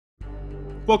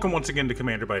Welcome once again to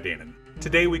Commander by Danon.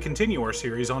 Today we continue our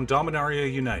series on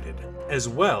Dominaria United, as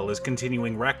well as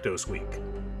continuing Rakdos Week.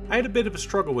 I had a bit of a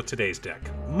struggle with today's deck.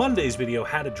 Monday's video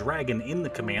had a dragon in the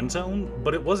command zone,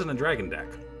 but it wasn't a dragon deck.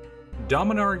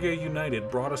 Dominaria United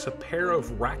brought us a pair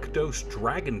of Rakdos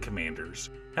dragon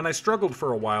commanders, and I struggled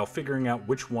for a while figuring out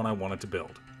which one I wanted to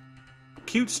build.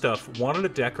 Cute Stuff wanted a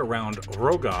deck around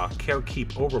Rohgahh,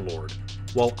 Kher Overlord,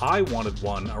 while I wanted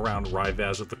one around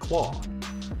Ryvaz of the Claw.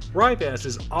 Ryvaz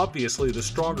is obviously the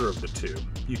stronger of the two.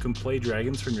 You can play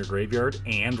dragons from your graveyard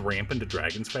and ramp into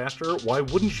dragons faster. Why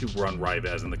wouldn't you run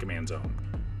Ryvaz in the command zone?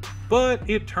 But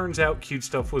it turns out Cute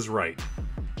Stuff was right.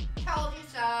 Told you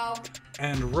so.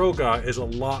 And Rohgahh is a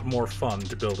lot more fun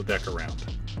to build a deck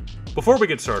around. Before we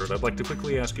get started, I'd like to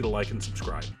quickly ask you to like and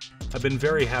subscribe. I've been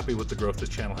very happy with the growth this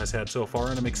channel has had so far,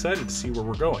 and I'm excited to see where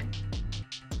we're going.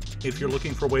 If you're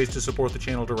looking for ways to support the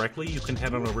channel directly, you can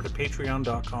head on over to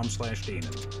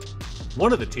patreon.com/Danon.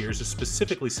 One of the tiers is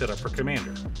specifically set up for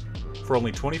Commander. For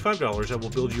only $25, I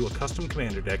will build you a custom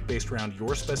Commander deck based around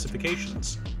your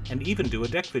specifications, and even do a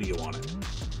deck video on it.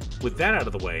 With that out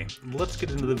of the way, let's get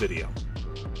into the video.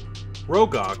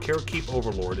 Rohgahh, Kher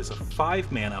Overlord is a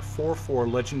 5-mana 4/4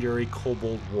 legendary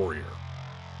Kobold warrior.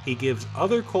 He gives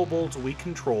other kobolds we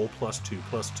control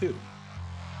 +2/+2.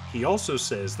 He also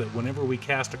says that whenever we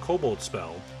cast a kobold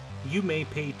spell, you may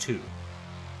pay 2.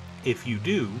 If you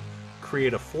do,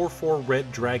 create a 4/4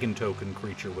 red dragon token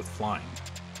creature with flying.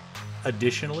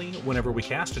 Additionally, whenever we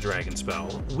cast a dragon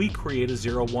spell, we create a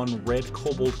 0/1 red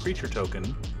kobold creature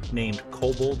token named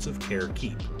Kobolds of Kher.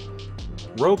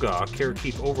 Rohgahh, Kher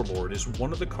Overlord is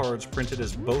one of the cards printed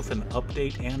as both an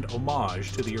update and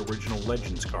homage to the original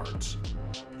Legends cards.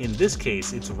 In this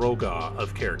case, it's Rohgahh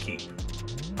of Kher.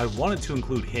 I wanted to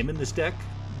include him in this deck,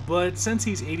 but since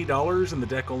he's $80 and the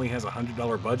deck only has a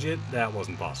 $100 budget, that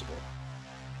wasn't possible.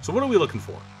 So what are we looking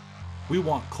for? We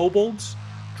want kobolds,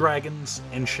 dragons,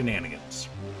 and shenanigans.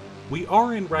 We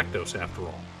are in Rakdos after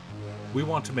all. We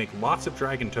want to make lots of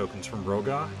dragon tokens from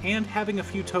Rohgahh, and having a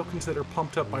few tokens that are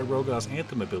pumped up by Rohgah's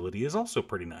Anthem ability is also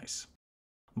pretty nice.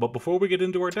 But before we get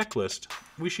into our deck list,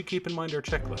 we should keep in mind our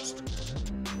checklist.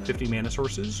 50 mana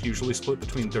sources, usually split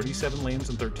between 37 lands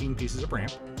and 13 pieces of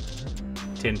ramp,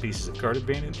 10 pieces of card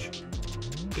advantage,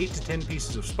 8 to 10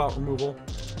 pieces of spot removal,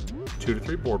 2 to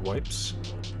 3 board wipes,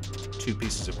 2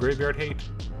 pieces of graveyard hate,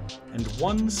 and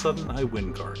 1 Sudden I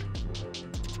Win card.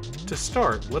 To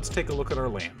start, let's take a look at our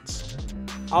lands.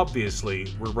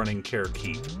 Obviously, we're running Kher,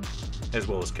 as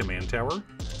well as Command Tower,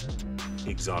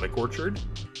 Exotic Orchard,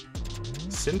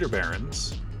 Cinder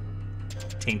Barrens,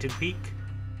 Tainted Peak,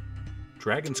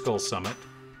 Dragonskull Summit,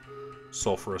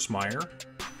 Sulphurous Mire,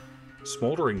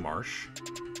 Smoldering Marsh,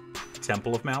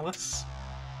 Temple of Malice,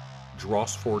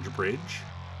 Drossforge Bridge,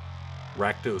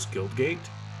 Rakdos Guildgate,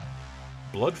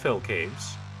 Bloodfell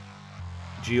Caves,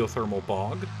 Geothermal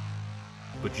Bog,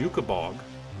 Bajuka Bog,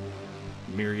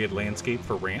 Myriad Landscape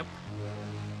for ramp,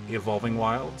 Evolving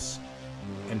Wilds,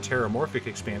 and Terramorphic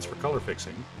Expanse for color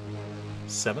fixing,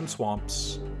 7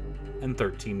 swamps, and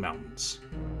 13 mountains.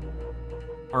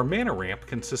 Our mana ramp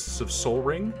consists of Soul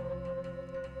Ring,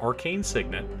 Arcane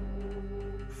Signet,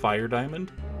 Fire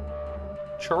Diamond,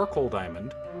 Charcoal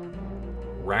Diamond,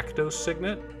 Rakdos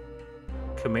Signet,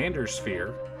 Commander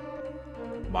Sphere,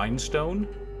 Mind Stone,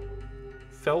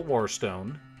 Felwar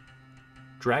Stone,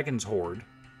 Dragon's Hoard,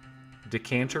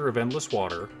 Decanter of Endless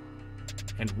Water,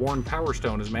 and Worn Power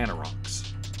Stone as mana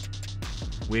rocks.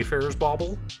 Wayfarer's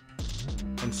Bauble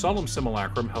and Solemn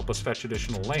Simulacrum help us fetch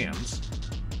additional lands,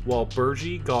 while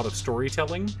Burgi, God of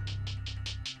Storytelling,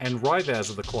 and Ryvaz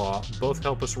of the Claw both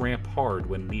help us ramp hard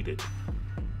when needed.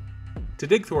 To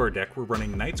dig through our deck, we're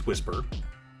running Night's Whisper,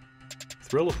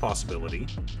 Thrill of Possibility,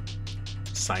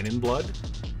 Sign in Blood,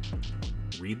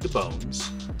 Read the Bones,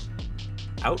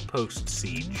 Outpost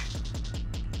Siege,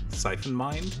 Siphon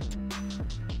Mind,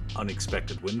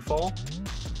 Unexpected Windfall,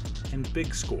 and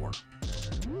Big Score.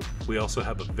 We also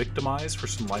have a Victimize for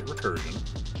some light recursion,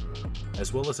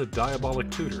 as well as a Diabolic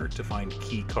Tutor to find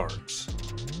key cards.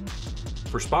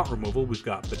 For spot removal, we've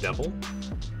got Bedevil,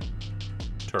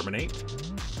 Terminate,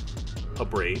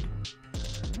 Abrade,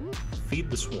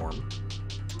 Feed the Swarm,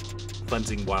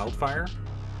 Cleansing Wildfire,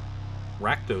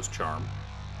 Rakdos Charm,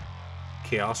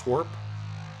 Chaos Warp,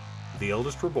 The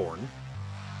Eldest Reborn,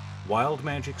 Wild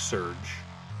Magic Surge,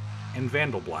 and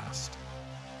Vandal Blast.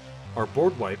 Our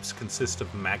board wipes consist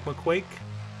of Magma Quake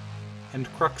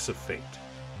and Crux of Fate.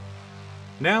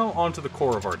 Now onto the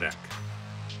core of our deck.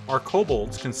 Our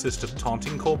kobolds consist of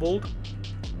Taunting Kobold,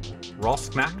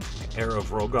 Rosmakht, Heir of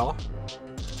Rohgahh,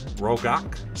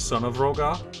 Rohgahh, Son of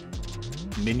Rohgahh,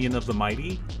 Minion of the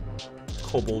Mighty,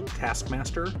 Kobold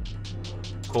Taskmaster,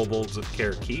 Kobolds of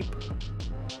Kher Keep,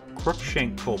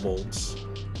 Crookshank Kobolds,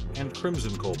 and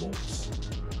Crimson Kobolds.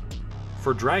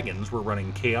 For dragons, we're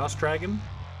running Chaos Dragon,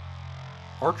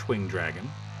 Archwing Dragon,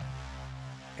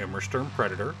 Immersturm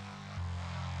Predator,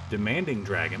 Demanding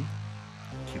Dragon,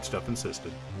 Cute Stuff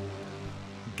insisted,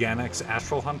 Ganax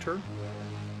Astral Hunter,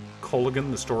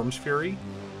 Kolaghan the Storm's Fury,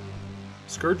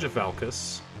 Scourge of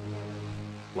Valkus,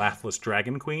 Laughless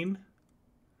Dragon Queen,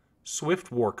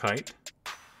 Swift Warkite,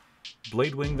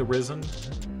 Bladewing the Risen,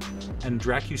 and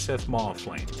Dracuseth Maw of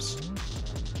Flames.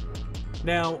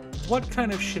 Now, what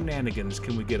kind of shenanigans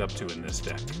can we get up to in this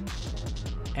deck?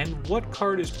 And what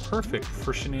card is perfect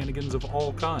for shenanigans of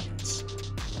all kinds?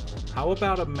 How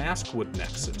about a Maskwood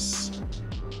Nexus?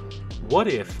 What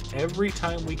if every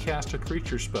time we cast a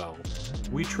creature spell,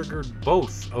 we triggered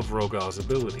both of Rohgah's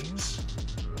abilities?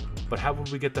 But how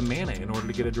would we get the mana in order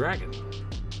to get a dragon?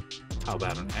 How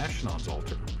about an Ashnod's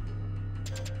Altar?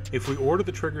 If we order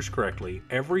the triggers correctly,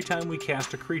 every time we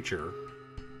cast a creature,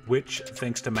 which,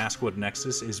 thanks to Maskwood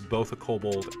Nexus, is both a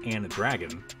kobold and a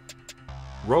dragon,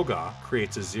 Rohgahh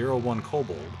creates a 0/1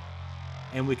 kobold,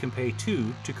 and we can pay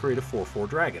 2 to create a 4/4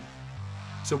 dragon.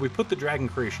 So we put the dragon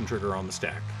creation trigger on the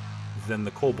stack, then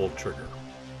the kobold trigger.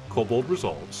 Kobold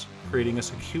resolves, creating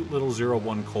us a cute little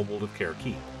 0/1 kobold of Kher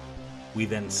Keep. We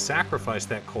then sacrifice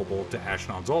that kobold to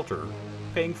Ashnod's Altar,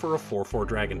 paying for a 4/4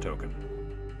 dragon token.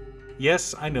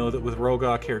 Yes, I know that with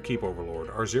Rohgahh Kher Keep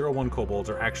Overlord, our 0/1 kobolds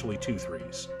are actually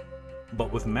 2/3s.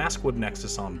 But with Maskwood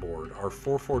Nexus on board, our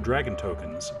 4/4 dragon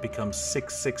tokens become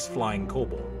 6/6 flying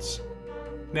kobolds.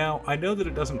 Now, I know that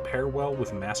it doesn't pair well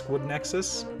with Maskwood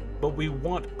Nexus, but we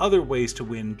want other ways to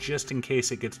win just in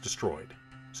case it gets destroyed.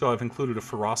 So I've included a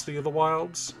Ferocity of the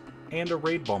Wilds and a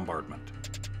Raid Bombardment,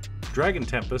 Dragon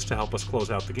Tempest to help us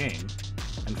close out the game,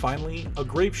 and finally, a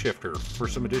Graveshifter for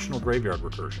some additional graveyard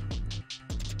recursion.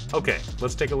 Okay,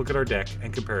 let's take a look at our deck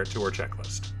and compare it to our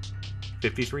checklist.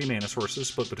 53 mana sources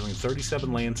split between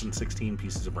 37 lands and 16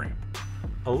 pieces of ramp.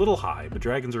 A little high, but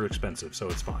dragons are expensive, so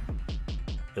it's fine.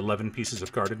 11 pieces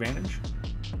of card advantage,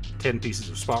 10 pieces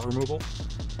of spot removal,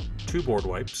 2 board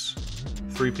wipes,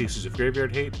 3 pieces of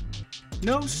graveyard hate,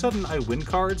 no sudden I win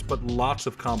cards, but lots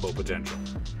of combo potential.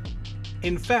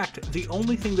 In fact, the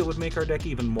only thing that would make our deck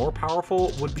even more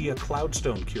powerful would be a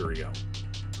Cloudstone Curio.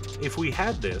 If we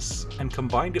had this, and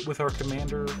combined it with our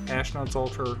commander, Ashnod's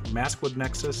Altar, Maskwood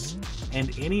Nexus,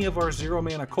 and any of our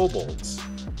 0-mana kobolds,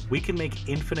 we can make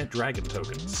infinite dragon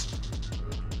tokens.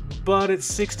 But at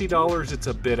 $60, it's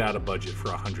a bit out of budget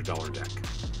for a $100 deck.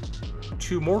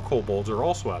 2 more kobolds are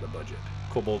also out of budget,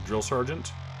 Kobold Drill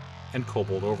Sergeant and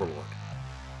Kobold Overlord.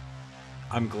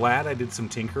 I'm glad I did some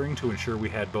tinkering to ensure we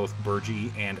had both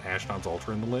Burgee and Ashnod's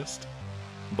Altar in the list,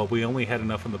 but we only had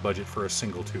enough in the budget for a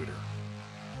single tutor.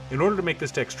 In order to make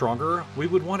this deck stronger, we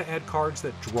would want to add cards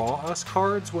that draw us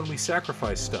cards when we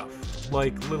sacrifice stuff,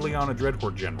 like Liliana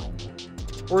Dreadhorde General,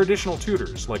 or additional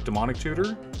tutors like Demonic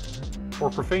Tutor or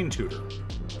Profane Tutor.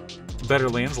 Better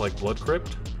lands like Blood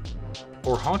Crypt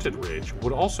or Haunted Ridge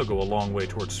would also go a long way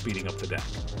towards speeding up the deck.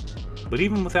 But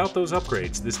even without those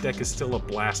upgrades, this deck is still a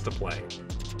blast to play.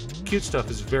 Cute Stuff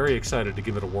is very excited to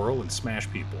give it a whirl and smash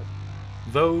people,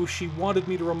 though she wanted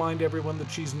me to remind everyone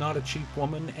that she's not a cheap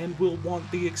woman and will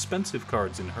want the expensive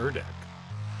cards in her deck.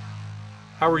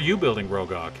 How are you building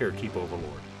Rohgahh Kher Keep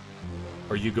Overlord?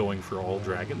 Are you going for all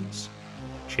dragons,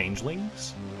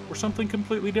 changelings, or something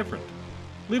completely different?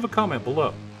 Leave a comment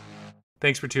below.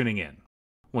 Thanks for tuning in.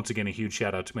 Once again, a huge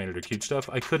shout out to my editor Cute Stuff.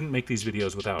 I couldn't make these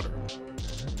videos without her.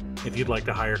 If you'd like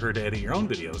to hire her to edit your own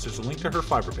videos, there's a link to her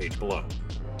Fiverr page below.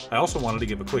 I also wanted to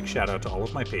give a quick shout out to all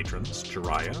of my patrons,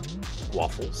 Jiraiya,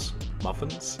 Waffles,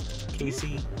 Muffins,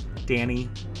 Casey, Danny,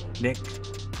 Nick,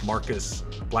 Marcus,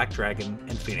 Black Dragon,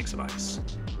 and Phoenix of Ice.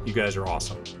 You guys are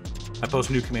awesome. I post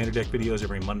new Commander deck videos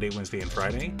every Monday, Wednesday, and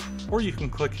Friday, or you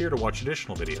can click here to watch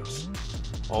additional videos.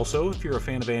 Also, if you're a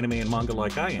fan of anime and manga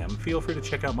like I am, feel free to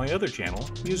check out my other channel,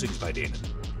 Musings by Danon.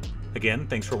 Again,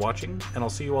 thanks for watching, and I'll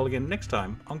see you all again next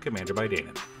time on Commander by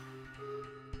Danon.